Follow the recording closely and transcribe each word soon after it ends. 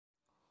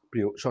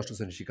প্রিয় ষষ্ঠ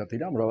শ্রেণীর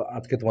শিক্ষার্থীরা, আমরা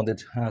আজকে তোমাদের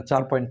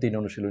 4.3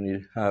 অনুশীলনীর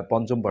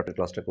পঞ্চম পার্টের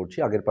ক্লাসটা করছি।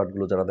 আগের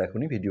পার্টগুলো যারা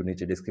দেখোনি, ভিডিও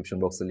নিচে ডিসক্রিপশন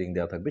বক্সে লিঙ্ক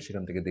দেওয়া থাকবে,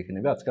 সেখান থেকে দেখে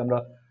নেবে। আজকে আমরা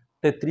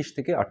 33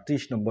 থেকে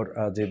 38 নম্বর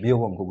যে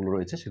বিয়োগ অঙ্কগুলো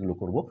রয়েছে সেগুলো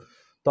করব।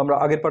 তো আমরা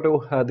আগের পার্টেও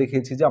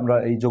দেখিয়েছি যে আমরা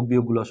এই যোগ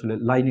বিয়োগগুলো আসলে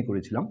লাইনে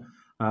করেছিলাম।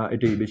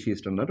 এটাই বেশি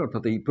স্ট্যান্ডার্ড,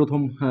 অর্থাৎ এই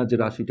প্রথম যে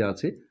রাশিটা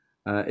আছে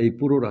এই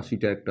পুরো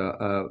রাশিটা একটা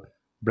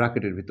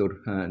ব্র্যাকেটের ভিতর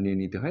নিয়ে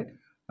নিতে হয়।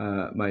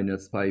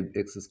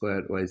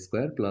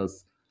 -5x² প্লাস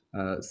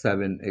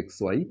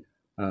 7xy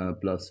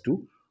প্লাস 2,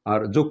 আর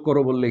যোগ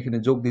করো বললে এখানে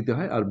যোগ দিতে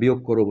হয়, আর বিয়োগ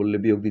করো বললে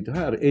বিয়োগ দিতে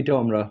হয়। আর এটাও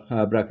আমরা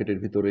ব্র্যাকেটের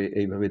ভিতরে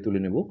এইভাবে তুলে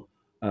নেব।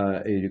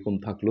 এইরকম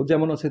থাকলো,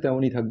 যেমন আছে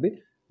তেমনই থাকবে।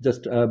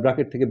 জাস্ট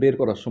ব্র্যাকেট থেকে বের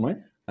করার সময়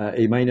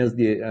এই মাইনাস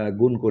দিয়ে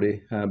গুণ করে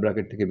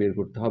ব্র্যাকেট থেকে বের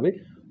করতে হবে।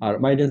 আর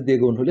মাইনাস দিয়ে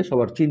গুণ হলে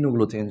সবার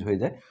চিহ্নগুলো চেঞ্জ হয়ে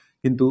যায়,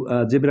 কিন্তু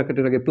যে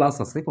ব্র্যাকেটের আগে প্লাস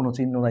আছে, কোনো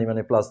চিহ্ন নাই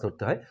মানে প্লাস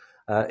ধরতে হয়।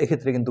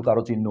 এক্ষেত্রে কিন্তু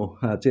কারো চিহ্ন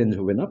চেঞ্জ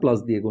হবে না, প্লাস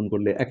দিয়ে গুণ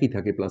করলে একই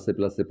থাকে, প্লাসে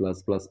প্লাসে প্লাস,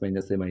 প্লাস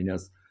মাইনাসে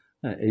মাইনাস,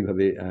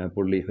 এইভাবে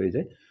পড়লেই হয়ে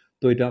যায়।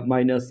 তো এটা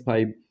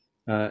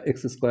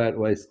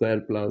 -5x²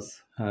 প্লাস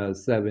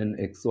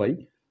 7xy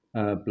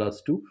প্লাস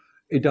 2,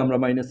 এটা আমরা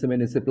মাইনাসে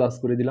মাইনাসে প্লাস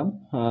করে দিলাম।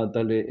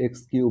 তাহলে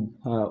x³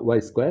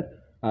 y²,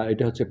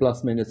 এটা হচ্ছে প্লাস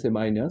মাইনাসে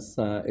মাইনাস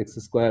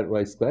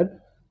x²y²,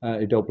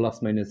 এটাও প্লাস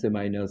মাইনাসে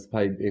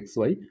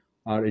 -5xy,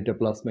 আর এটা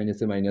প্লাস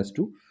মাইনাসে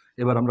 -2।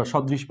 এবার আমরা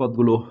সদৃশ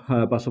পদগুলো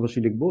পাশাপাশি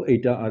লিখবো,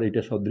 এইটা আর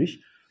এটা সদৃশ।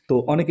 তো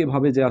অনেকে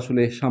ভাবে যে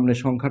আসলে সামনের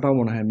সংখ্যাটাও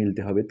মনে হয়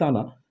মিলতে হবে, তা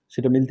না,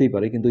 সেটা মিলতেই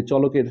পারে, কিন্তু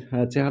চলকের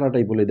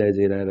চেহারাটাই বলে দেয়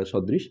যে এরা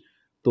সদৃশ।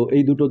 তো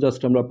এই দুটো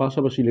জাস্ট আমরা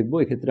পাশাপাশি লিখবো।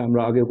 এক্ষেত্রে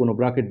আমরা আগেও কোনো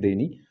ব্র্যাকেট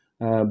দেইনি,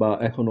 বা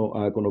এখনো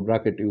কোনো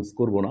ব্র্যাকেট ইউজ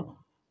করব না।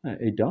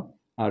 এইটা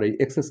আর এই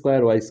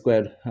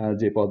x²y²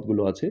 যে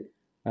পদগুলো আছে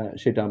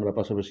সেটা আমরা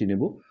পাশাপাশি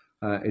নেব।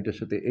 এটার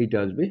সাথে এইটা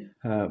আসবে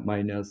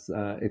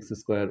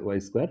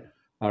 -x²y²,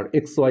 আর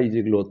xy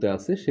যেগুলোতে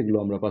আছে সেগুলো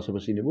আমরা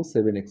পাশাপাশি নেব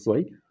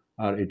 7xy,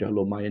 আর এটা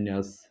হলো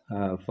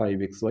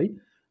 -5xy,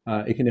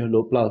 এখানে হলো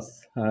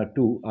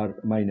 +2 আর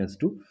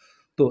 -2।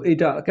 তো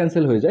এইটা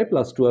ক্যান্সেল হয়ে যায়,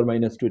 +2 আর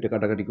 -2 এটা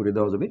কাটাকাটি করে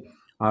দেওয়া যাবে।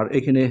 আর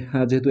এখানে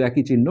যেহেতু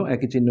একই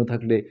চিহ্ন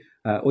থাকলে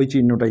ওই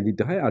চিহ্নটাই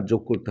দিতে হয় আর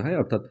যোগ করতে হয়,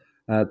 অর্থাৎ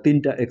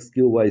 3টা x³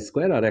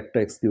 আর একটা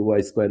x³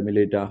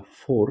 মিলে এটা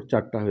 4,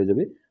 4টা হয়ে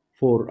যাবে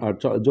 4। আর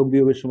যোগ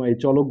বিয়োগের সময় এই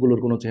চলকগুলোর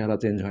কোনো চেহারা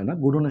চেঞ্জ হয় না,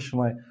 গুণনের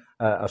সময়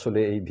আসলে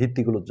এই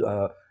ভিত্তিগুলো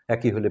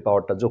একই হলে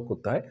পাওয়ারটা যোগ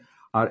করতে হয়।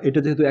 আর এটা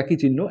যেহেতু একই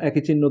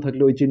চিহ্ন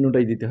থাকলে ওই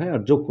চিহ্নটাই দিতে হয়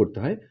আর যোগ করতে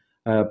হয়।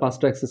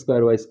 5টা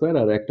x²y²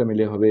 আর একটা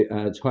মিলে হবে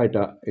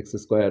 6টা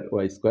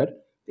x²y²।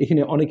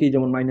 এখানে অনেকেই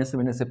যেমন মাইনাসে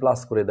মাইনাসে প্লাস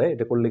করে দেয়,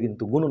 এটা করলে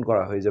কিন্তু গুণন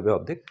করা হয়ে যাবে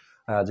অর্ধেক,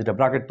 যেটা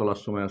ব্র্যাকেট তোলার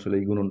সময় আসলে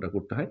এই গুণনটা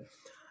করতে হয়।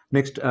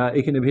 নেক্সট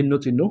এখানে ভিন্ন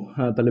চিহ্ন,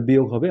 তাহলে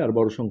বিয়োগ হবে আর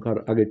বড় সংখ্যার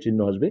আগের চিহ্ন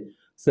আসবে।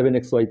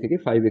 7xy থেকে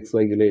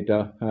 5xy গেলে এটা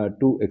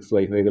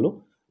 2xy হয়ে গেল।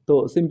 তো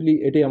সিম্পলি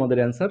এটাই আমাদের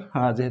অ্যান্সার,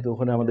 যেহেতু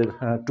ওখানে আমাদের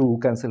 2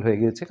 ক্যান্সেল হয়ে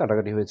গিয়েছে,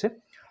 কাটাকাটি হয়েছে।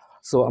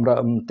 সো আমরা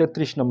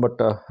 33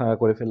 নম্বরটা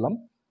করে ফেললাম।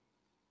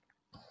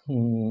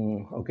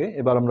 ওকে,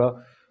 এবার আমরা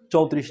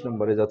 34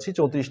 নম্বরে যাচ্ছি।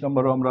 34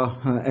 নম্বরও আমরা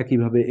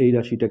একইভাবে এই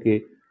রাশিটাকে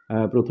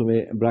প্রথমে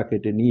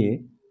ব্র্যাকেটে নিয়ে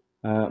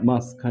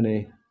মাঝখানে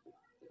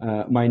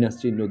মাইনাস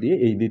চিহ্ন দিয়ে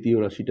এই দ্বিতীয়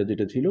রাশিটা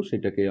যেটা ছিল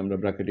সেটাকে আমরা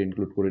ব্র্যাকেটে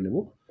ইনক্লুড করে নেব।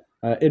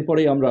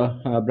 এরপরেই আমরা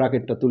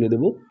ব্র্যাকেটটা তুলে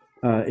দেব।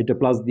 এটা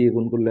প্লাস দিয়ে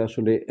গুণ করলে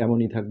আসলে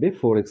এমনই থাকবে,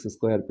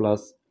 4x²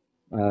 plus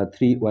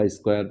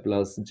 3y²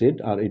 plus Z,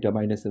 আর এটা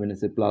মাইনাসে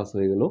মাইনাসে প্লাস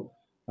হয়ে গেল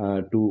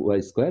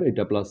 2y²,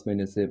 এটা প্লাস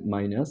মাইনাসে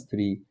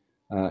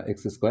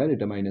 -3x²,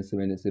 এটা মাইনাসে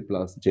মাইনাসে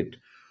প্লাস জেড।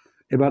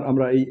 এবার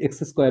আমরা এই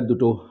x²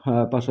 দুটো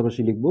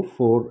পাশাপাশি লিখব,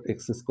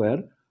 4x²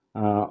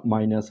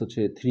 মাইনাস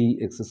হচ্ছে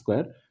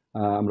 3x²।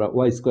 আমরা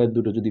y²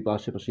 দুটো যদি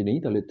পাশাপাশি নেই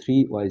তাহলে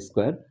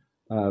 3y²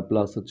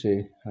 প্লাস হচ্ছে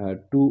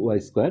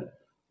 2y²,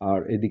 আর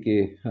এদিকে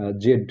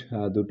জেড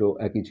দুটো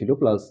একই ছিল,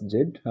 প্লাস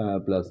জেড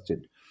প্লাস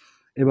জেড।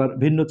 এবার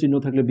ভিন্ন চিহ্ন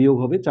থাকলে বিয়োগ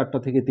হবে, 4টা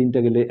থেকে 3টা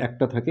গেলে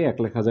একটা থাকে, এক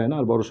লেখা যায় না,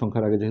 আর বড়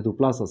সংখ্যার আগে যেহেতু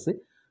প্লাস আছে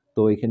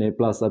তো এখানে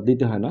প্লাস আর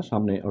দিতে হয় না,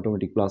 সামনে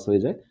অটোমেটিক প্লাস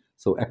হয়ে যায়।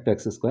 সো একটা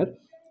x²,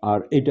 আর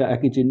এটা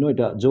একই চিহ্ন,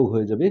 এটা যোগ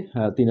হয়ে যাবে,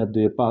 3 আর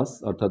 2 5,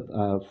 অর্থাৎ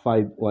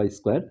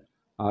 5y²,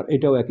 আর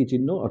এটাও একই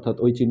চিহ্ন, অর্থাৎ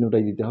ওই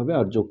চিহ্নটাই দিতে হবে,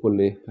 আর যোগ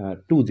করলে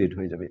 2z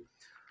হয়ে যাবে।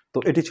 তো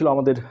এটি ছিল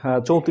আমাদের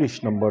 34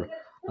 নম্বর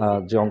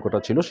যে অঙ্কটা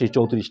ছিল, সেই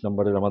 34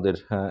 নম্বরের আমাদের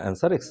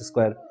answer,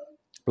 x²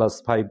 plus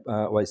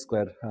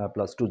 5y²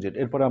 plus 2z।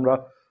 এরপরে আমরা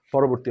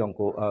পরবর্তী অঙ্ক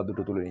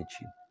দুটো তুলে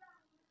নিচ্ছি।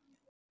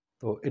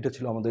 তো এটা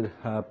ছিল আমাদের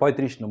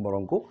 35 নম্বর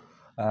অঙ্ক।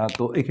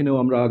 তো এখানেও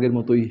আমরা আগের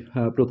মতোই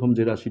প্রথম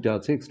যে রাশিটা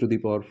আছে x⁴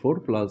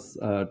 প্লাস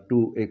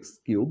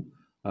 2x³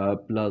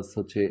 প্লাস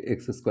হচ্ছে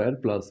x²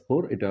 প্লাস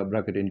 4, এটা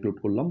ব্র্যাকেটে ইনক্লুড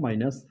করলাম,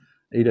 মাইনাস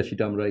এই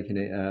রাশিটা আমরা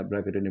এখানে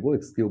ব্র্যাকেটে নেব,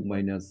 x³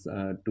 মাইনাস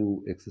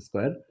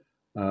 2x²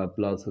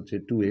 প্লাস হচ্ছে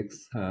 2x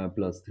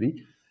প্লাস 3।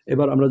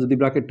 এবার আমরা যদি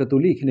ব্র্যাকেটটা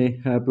তুলি, এখানে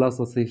প্লাস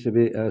আছে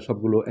হিসেবে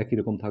সবগুলো একই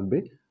রকম থাকবে,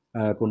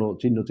 কোনো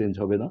চিহ্ন চেঞ্জ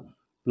হবে না,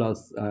 প্লাস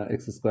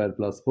x²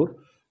 প্লাস 4,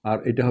 আর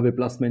এটা হবে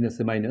প্লাস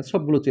মাইনাসে মাইনাস,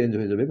 সবগুলো চেঞ্জ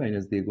হয়ে যাবে,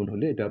 মাইনাস দিয়ে গুণ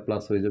হলে এটা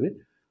প্লাস হয়ে যাবে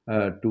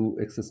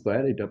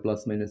 2x², এটা প্লাস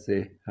মাইনাসে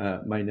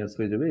মাইনাস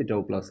হয়ে যাবে,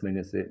 এটাও প্লাস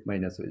মাইনাসে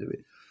মাইনাস হয়ে যাবে।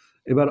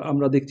 এবার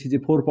আমরা দেখছি যে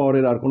 4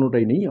 পাওয়ারের আর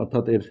কোনোটাই নেই,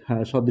 অর্থাৎ এর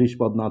সদৃশ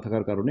পদ না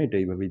থাকার কারণে এটা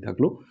এইভাবেই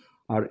থাকলো।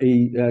 আর এই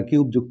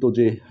কিউবযুক্ত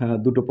যে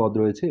দুটো পদ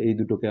রয়েছে এই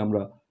দুটোকে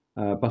আমরা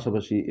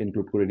পাশাপাশি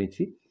ইনক্লুড করে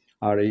নিচ্ছি।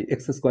 আর এই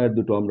এক্স স্কোয়ার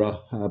দুটো আমরা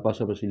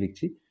পাশাপাশি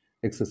লিখছি,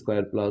 এক্স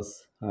স্কোয়ার প্লাস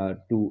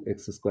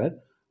 2x²।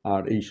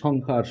 আর এই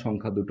সংখ্যা আর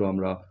সংখ্যা দুটো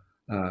আমরা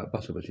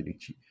পাশাপাশি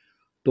লিখছি।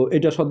 তো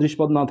এটা সদৃশ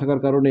পদ না থাকার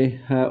কারণে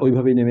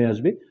ওইভাবেই নেমে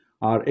আসবে।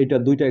 আর এটা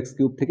দুইটা এক্স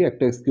কিউব থেকে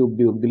একটা এক্স কিউব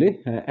বিয়োগ দিলে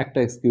একটা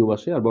এক্স কিউব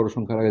আসে, আর বড়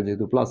সংখ্যার আগে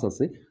যেহেতু প্লাস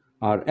আছে,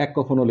 আর এক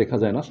কখনো লেখা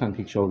যায় না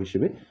সাংখ্যিক সহগ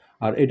হিসেবে।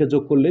 আর এটা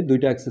যোগ করলে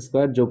দুইটা এক্স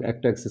স্কোয়ার যোগ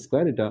একটা এক্স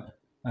স্কোয়ার, এটা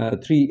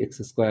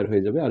 3x²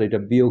 হয়ে যাবে। আর এটা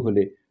বিয়োগ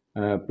হলে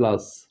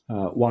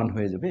 +1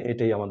 হয়ে যাবে।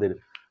 এটাই আমাদের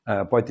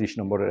 35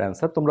 নম্বরের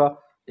অ্যান্সার। তোমরা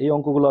এই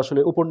অঙ্কগুলো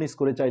আসলে উপর নিচ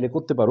করে চাইলে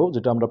করতে পারো,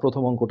 যেটা আমরা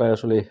প্রথম অঙ্কটায়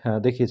আসলে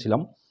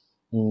দেখিয়েছিলাম।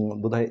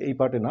 বোধহয় এই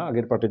পার্টে না,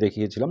 আগের পার্টে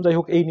দেখিয়েছিলাম। যাই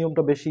হোক, এই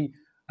নিয়মটা বেশি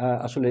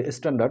আসলে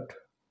স্ট্যান্ডার্ড।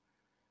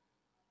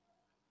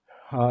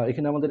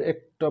 এখানে আমাদের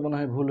একটা মনে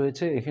হয় ভুল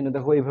হয়েছে। এখানে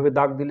দেখো এইভাবে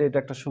দাগ দিলে এটা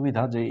একটা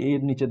সুবিধা যে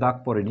এর নিচে দাগ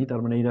পড়েনি, তার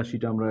মানে এই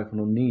রাশিটা আমরা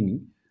এখনো নিইনি।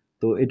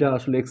 তো এটা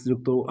আসলে এক্স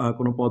যুক্ত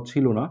কোনো পদ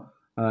ছিল না,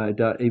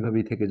 এটা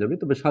এইভাবেই থেকে যাবে।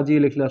 তবে সাজিয়ে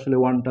লিখলে আসলে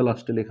ওয়ানটা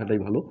লাস্টে লেখাটাই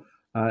ভালো।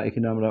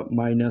 এখানে আমরা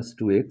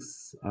 -2x,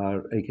 আর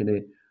এখানে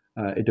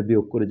এটা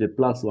বিয়োগ করে যে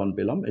 +1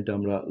 পেলাম, এটা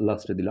আমরা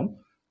লাস্টে দিলাম।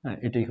 হ্যাঁ,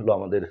 এটাই হলো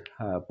আমাদের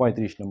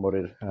 35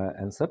 নম্বরের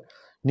অ্যান্সার।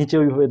 নিচে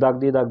ওইভাবে দাগ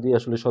দিয়ে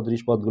আসলে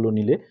সদৃশ পদগুলো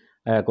নিলে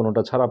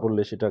কোনোটা ছাড়া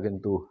পড়লে সেটা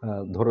কিন্তু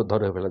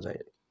ধরে ফেলা যায়।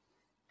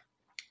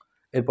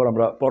 এরপর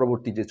আমরা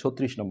পরবর্তী যে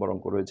 36 নম্বর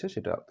অঙ্ক রয়েছে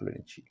সেটা তুলে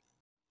নিচ্ছি।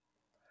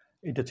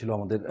 এটা ছিল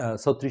আমাদের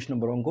 36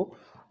 নম্বর অঙ্ক।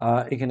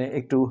 এখানে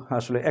একটু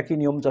আসলে একই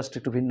নিয়ম, জাস্ট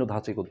একটু ভিন্ন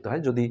ধাঁচে করতে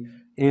হয়। যদি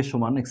a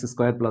সমান x²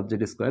 +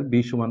 z², b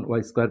সমান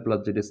y²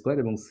 + z²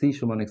 এবং c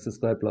সমান x²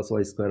 +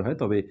 y² হয়,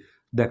 তবে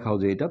দেখাও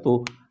যে এটা। তো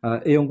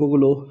এই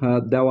অঙ্কগুলো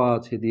দেওয়া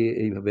আছে দিয়ে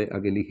এইভাবে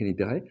আগে লিখে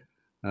নিতে হয়।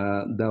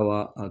 দেওয়া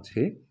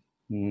আছে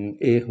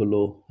a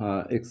হলো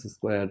x²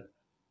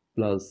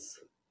 +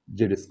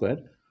 z²,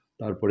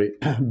 তারপরে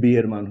b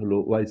এর মান হলো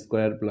y² +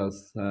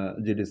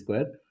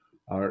 z²,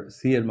 আর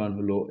সি এর মান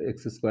হলো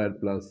x²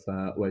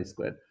 +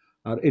 y²।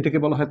 আর এটাকে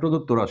বলা হয়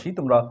প্রদত্ত রাশি।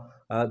 তোমরা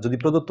যদি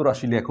প্রদত্ত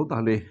রাশি লেখো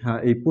তাহলে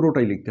এই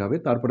পুরোটাই লিখতে হবে,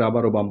 তারপরে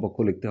আবারও বামপক্ষ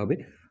লিখতে হবে।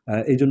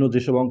 এই জন্য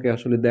যেসব অঙ্কে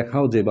আসলে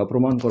দেখাও যে বা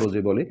প্রমাণ করো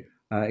যে বলে,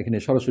 এখানে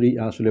সরাসরি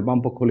আসলে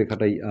বামপক্ষ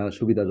লেখাটাই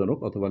সুবিধাজনক,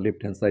 অথবা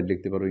লেফট হ্যান্ড সাইড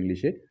লিখতে পারো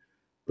ইংলিশে।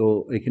 তো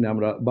এখানে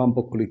আমরা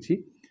বামপক্ষ লিখছি।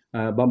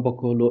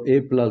 বামপক্ষ হলো a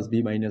 + b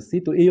 - c।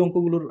 তো এই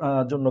অঙ্কগুলোর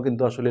জন্য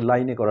কিন্তু আসলে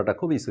লাইনে করাটা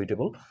খুবই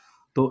সুইটেবল।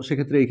 তো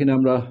সেক্ষেত্রে এখানে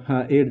আমরা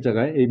এর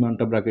জায়গায় এই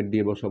মানটা ব্র্যাকেট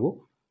দিয়ে বসাবো,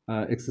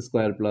 x² +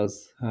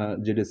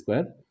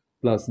 z²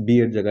 প্লাস b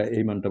এর জায়গায়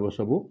এই মানটা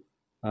বসাবো,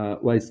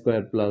 y²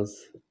 +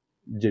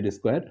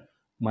 z²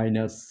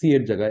 মাইনাস c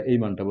এর জায়গায় এই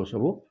মানটা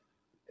বসাবো,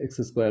 x²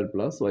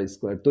 +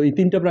 y²। তো এই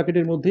তিনটা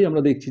ব্র্যাকেটের মধ্যেই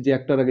আমরা দেখছি যে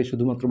একটার আগে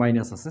শুধুমাত্র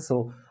মাইনাস আছে। সো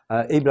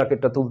এই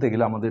ব্র্যাকেটটা তুলতে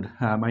গেলে আমাদের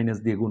মাইনাস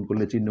দিয়ে গুণ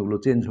করলে চিহ্নগুলো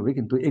চেঞ্জ হবে,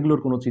 কিন্তু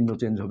এগুলোর কোনো চিহ্ন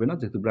চেঞ্জ হবে না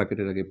যেহেতু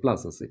ব্র্যাকেটের আগে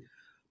প্লাস আছে।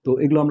 তো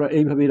এগুলো আমরা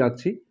এইভাবেই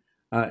রাখছি।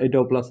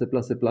 এটাও প্লাসে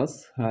প্লাসে প্লাস,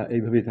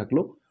 এইভাবেই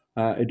থাকলো।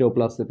 এটাও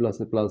প্লাসে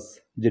প্লাসে প্লাস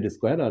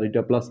z², আর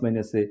এটা প্লাস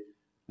মাইনাসে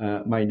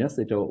মাইনাস,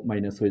 এটাও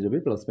মাইনাস হয়ে যাবে,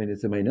 প্লাস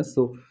মাইনাসে মাইনাস।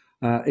 সো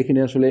এখানে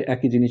আসলে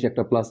একই জিনিস,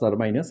 একটা প্লাস আর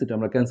মাইনাস, এটা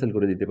আমরা ক্যান্সেল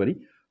করে দিতে পারি,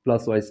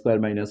 +y²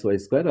 -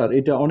 y²। আর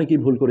এটা অনেকেই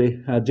ভুল করে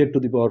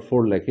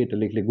z⁴ লেখে, এটা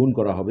লিখলে গুণ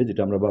করা হবে,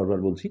 যেটা আমরা বারবার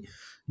বলছি।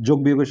 যোগ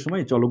বিয়োগের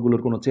সময়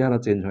চলকগুলোর কোনো চেহারা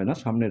চেঞ্জ হয় না,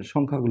 সামনের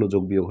সংখ্যাগুলো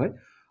যোগ বিয়োগ হয়।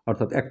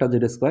 অর্থাৎ একটা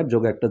z²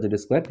 যোগ একটা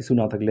z², কিছু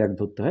না থাকলে এক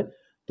ধরতে হয়।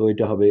 তো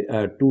এটা হবে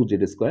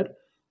 2z²।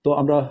 তো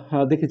আমরা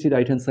দেখেছি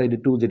রাইট হ্যান্ড সাইডে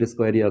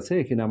 2z² আছে।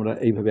 এখানে আমরা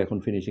এইভাবে এখন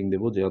ফিনিশিং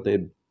দেবো যে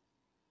অতএব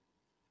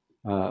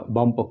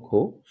বাম পক্ষ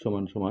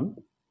সমান সমান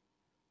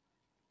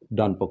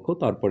ডান পক্ষ।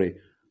 তারপরে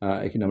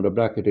এখানে আমরা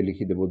ব্র্যাকেটে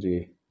লিখে দেবো যে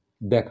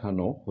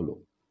দেখানো হলো।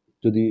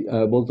 যদি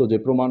বলতো যে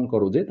প্রমাণ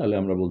করো যে, তাহলে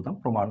আমরা বলতাম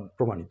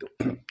প্রমাণিত।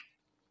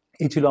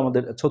 এই ছিল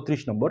আমাদের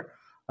 36 নম্বর।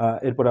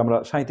 এরপরে আমরা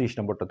 37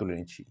 নম্বরটা তুলে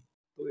নিচ্ছি।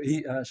 তো এই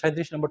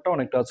 37 নম্বরটা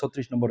অনেকটা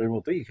 36 নম্বরের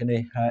মতোই। এখানে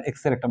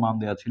এক্স এর একটা মান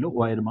দেওয়া ছিল,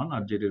 ওয়াই এর মান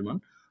আর জেড এর মান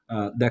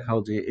দেখাও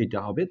যে এইটা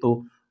হবে। তো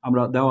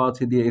আমরা দেওয়া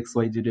আছে দিয়ে এক্স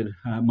ওয়াই জেড এর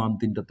মান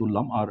তিনটা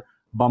তুললাম, আর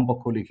বাম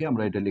পক্ষ লিখে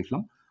আমরা এটা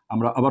লিখলাম।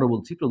 আমরা আবারও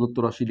বলছি, প্রদত্ত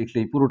রাশি লিখলে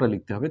এই পুরোটা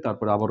লিখতে হবে,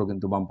 তারপরে আবারও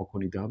কিন্তু বাম পক্ষ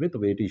নিতে হবে,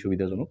 তবে এটাই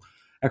সুবিধাজনক।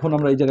 এখন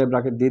আমরা এই জায়গায়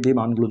ব্র্যাকেট দিয়ে দিয়ে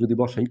মানগুলো যদি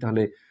বসাই,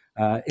 তাহলে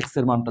এক্স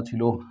এর মানটা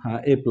ছিল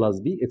a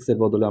 + b, এক্স এর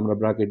বদলে আমরা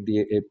ব্র্যাকেট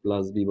দিয়ে a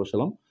 + b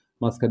বসালাম,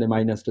 মাঝখানে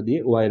মাইনাসটা দিয়ে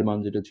ওয়াই এর মান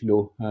যেটা ছিল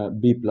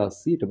b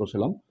 + c এটা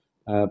বসালাম,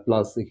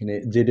 প্লাস এখানে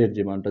জেড এর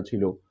যে মানটা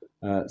ছিল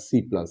সি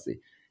প্লাস এ।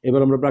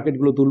 এবার আমরা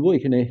ব্র্যাকেটগুলো তুলবো,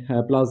 এখানে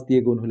প্লাস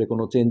দিয়ে গুণ হলে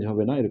কোনো চেঞ্জ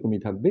হবে না,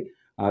 এরকমই থাকবে।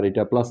 আর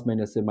এটা প্লাস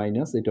মাইনাসে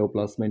মাইনাস, এটাও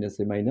প্লাস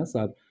মাইনাসে মাইনাস,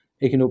 আর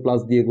এখানেও প্লাস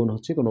দিয়ে গুণ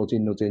হচ্ছে, কোনো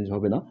চিহ্ন চেঞ্জ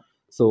হবে না।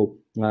 সো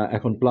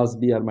এখন প্লাস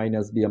বি আর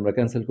মাইনাস বি আমরা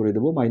ক্যান্সেল করে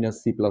দেবো,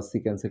 -c + c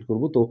ক্যান্সেল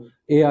করবো। তো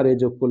এ আর এ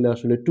যোগ করলে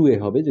আসলে 2a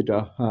হবে, যেটা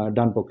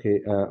ডান পক্ষে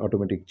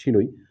অটোমেটিক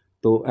ছিলই।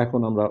 তো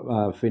এখন আমরা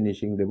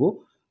ফিনিশিং দেব,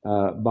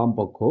 বাম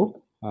পক্ষ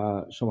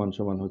সমান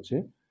সমান হচ্ছে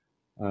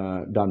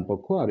ডান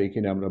পক্ষ, আর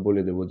এখানে আমরা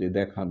বলে দেব যে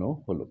দেখানো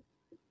হলো।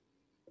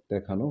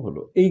 দেখানো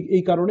হলো।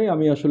 এই কারণে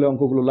আমি আসলে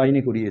অঙ্কগুলো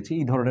লাইনে করিয়েছি।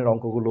 এই ধরনের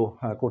অঙ্কগুলো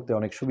করতে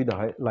অনেক সুবিধা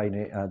হয়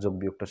লাইনে যোগ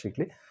বিয়োগটা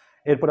শিখলে।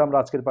 এরপরে আমরা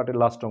আজকের পার্টের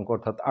লাস্ট অঙ্ক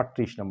অর্থাৎ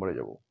 38 নম্বরে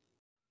যাব।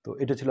 তো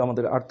এটা ছিল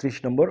আমাদের 38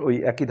 নম্বর, ওই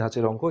একই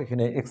ধাঁচের অঙ্ক।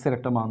 এখানে এক্স এর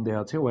একটা মান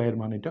দেওয়া আছে, ওয়াই এর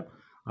মান এটা।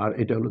 আর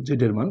এটা হলো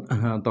জেড এর মান।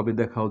 হ্যাঁ, তবে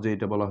দেখাও যে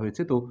এটা বলা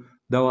হয়েছে। তো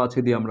দেওয়া আছে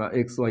দিয়ে আমরা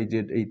এক্স ওয়াই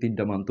জেড এই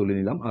তিনটা মান তুলে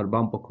নিলাম, আর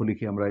বাম পক্ষ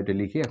লিখে আমরা এটা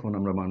লিখে এখন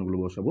আমরা মানগুলো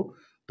বসাবো।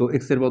 তো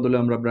এক্স এর বদলে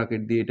আমরা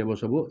ব্র্যাকেট দিয়ে এটা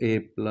বসাবো এ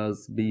plus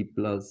B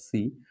plus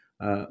C,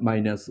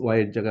 minus Y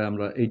এর জায়গায়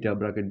আমরা এইটা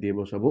ব্র্যাকেট দিয়ে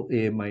বসাবো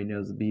এ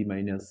minus B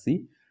minus C,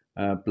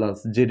 plus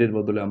Z এর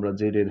বদলে আমরা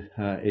জেড এর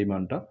এই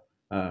মানটা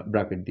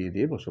ব্র্যাকেট দিয়ে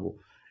দিয়ে বসাবো।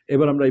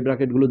 এবার আমরা এই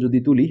ব্র্যাকেটগুলো যদি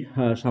তুলি,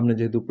 সামনে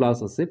যেহেতু প্লাস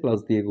আছে, প্লাস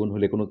দিয়ে গুণ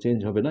হলে কোনো চেঞ্জ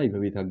হবে না,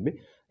 এইভাবেই থাকবে।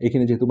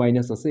 এখানে যেহেতু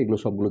মাইনাস আছে, এগুলো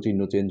সবগুলো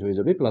চিহ্ন চেঞ্জ হয়ে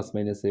যাবে, প্লাস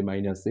মাইনাসে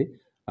মাইনাসে,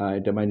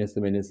 এটা মাইনাসে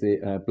মাইনাসে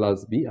প্লাস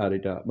বি, আর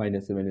এটা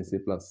মাইনাসে মাইনাসে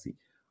প্লাস সি।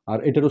 আর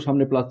এটারও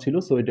সামনে প্লাস ছিল,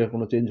 সো এটার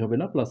কোনো চেঞ্জ হবে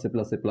না, প্লাসে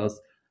প্লাসে প্লাস,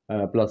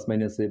 প্লাস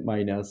মাইনাসে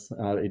মাইনাস,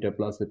 আর এটা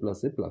প্লাসে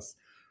প্লাসে প্লাস।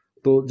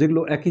 তো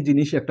যেগুলো একই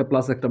জিনিস, একটা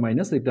প্লাস একটা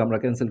মাইনাস, এটা আমরা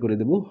ক্যান্সেল করে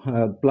দেবো।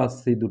 প্লাস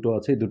এই দুটো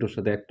আছে, এই দুটোর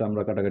সাথে একটা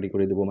আমরা কাটাকাটি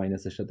করে দেবো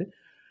মাইনাসের সাথে।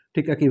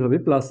 ঠিক একইভাবে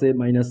প্লাসে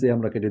মাইনাসে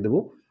আমরা কেটে দেবো,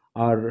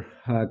 আর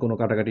কোনো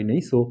কাটাকাটি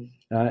নেই। সো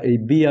এই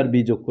বি আর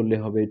বি যোগ করলে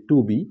হবে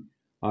 2b,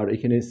 আর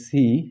এখানে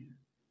সি,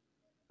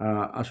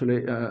 আসলে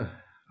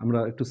আমরা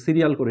একটু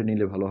সিরিয়াল করে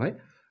নিলে ভালো হয়,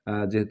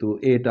 যেহেতু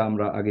এটা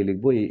আমরা আগে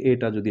লিখবো, এই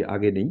এটা যদি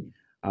আগে নেই।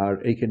 আর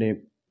এইখানে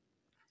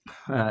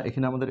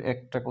এখানে আমাদের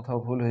একটা কোথাও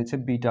ভুল হয়েছে,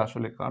 বিটা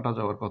আসলে কাটা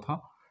যাওয়ার কথা।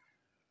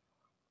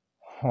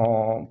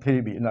 থ্রি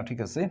বি না, ঠিক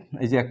আছে,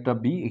 এই যে একটা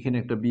বি, এখানে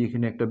একটা বি,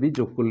 এখানে একটা বি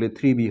যোগ করলে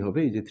 3b হবে,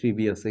 এই যে 3b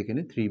আছে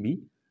এখানে 3b।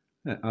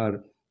 হ্যাঁ, আর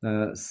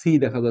সি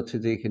দেখা যাচ্ছে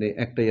যে এখানে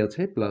একটাই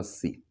আছে, প্লাস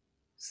সি,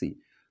 সি।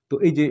 তো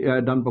এই যে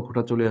ডান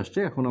পক্ষটা চলে আসছে,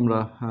 এখন আমরা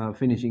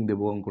ফিনিশিং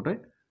দেব অঙ্কটায়,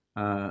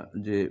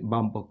 যে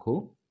বাম পক্ষ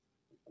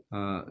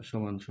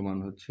সমান সমান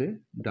হচ্ছে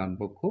ডান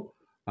পক্ষ,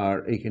 আর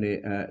এইখানে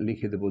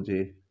লিখে দেব যে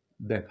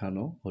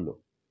দেখানো হলো।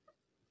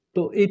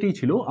 তো এইটাই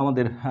ছিল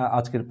আমাদের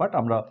আজকের পার্ট।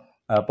 আমরা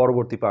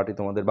পরবর্তী পার্টে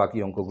তোমাদের বাকি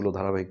অঙ্কগুলো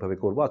ধারাবাহিকভাবে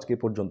করব। আজকে এ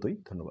পর্যন্তই,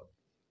 ধন্যবাদ।